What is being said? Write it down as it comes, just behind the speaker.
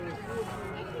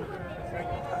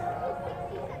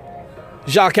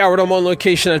Jacques Howard, I'm on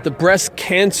location at the Breast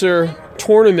Cancer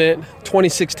Tournament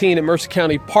 2016 at Mercer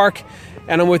County Park.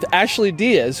 And I'm with Ashley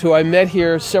Diaz, who I met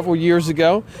here several years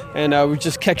ago. And we're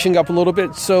just catching up a little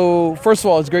bit. So, first of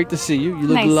all, it's great to see you. You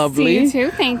look lovely. Nice to see you,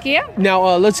 too. Thank you.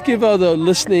 Now, let's give the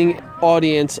listening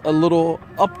audience a little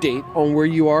update on where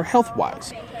you are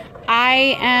health-wise.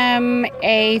 I am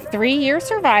a 3-year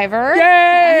survivor.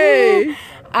 Yay!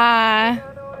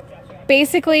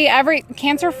 Basically,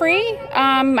 cancer-free.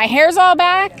 My hair's all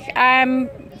back. I'm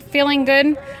feeling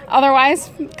good.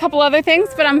 Otherwise, a couple other things,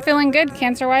 but I'm feeling good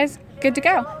cancer-wise. Good to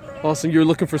go. Awesome. You're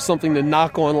looking for something to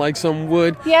knock on, like some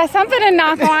wood. Yeah, something to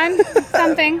knock on.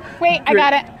 Something. Wait, I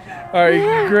got it. All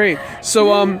right, great.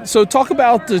 So talk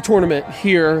about the tournament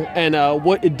here and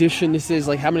what edition this is,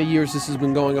 like how many years this has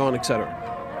been going on, etc.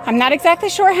 I'm not exactly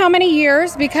sure how many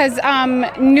years because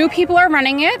new people are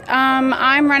running it.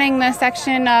 I'm running the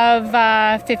section of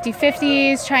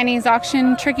 50/50s, Chinese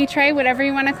auction, tricky tray, whatever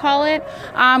you want to call it.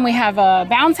 We have a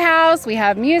bounce house, we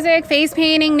have music, face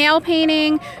painting, nail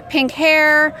painting, pink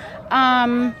hair,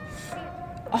 I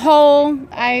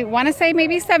want to say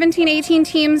maybe 17, 18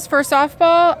 teams for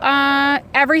softball.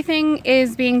 Everything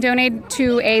is being donated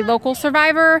to a local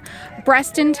survivor,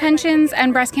 Breast Intentions,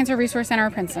 and Breast Cancer Resource Center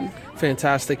of Princeton.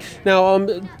 Fantastic. Now,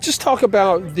 just talk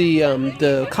about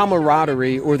the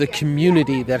camaraderie or the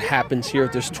community that happens here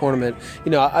at this tournament.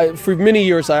 You know, for many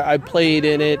years I played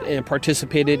in it and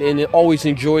participated in it, always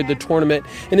enjoyed the tournament.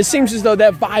 And it seems as though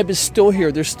that vibe is still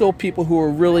here. There's still people who are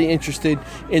really interested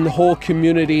in the whole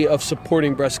community of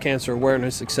supporting breast cancer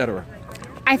awareness, etc.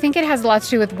 I think it has a lot to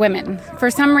do with women.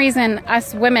 For some reason,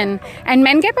 us women, and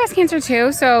men get breast cancer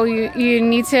too, so you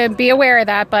need to be aware of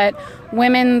that, but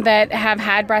women that have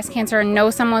had breast cancer and know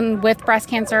someone with breast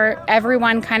cancer,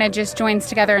 everyone kind of just joins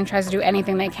together and tries to do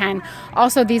anything they can.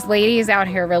 Also, these ladies out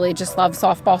here really just love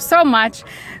softball so much,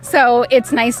 so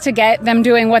it's nice to get them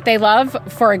doing what they love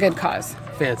for a good cause.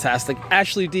 Fantastic.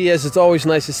 Ashley Diaz, it's always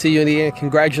nice to see you in the end.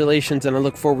 Congratulations, and I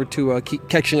look forward to keep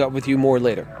catching up with you more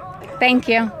later. Thank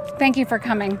you. Thank you for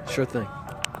coming. Sure thing.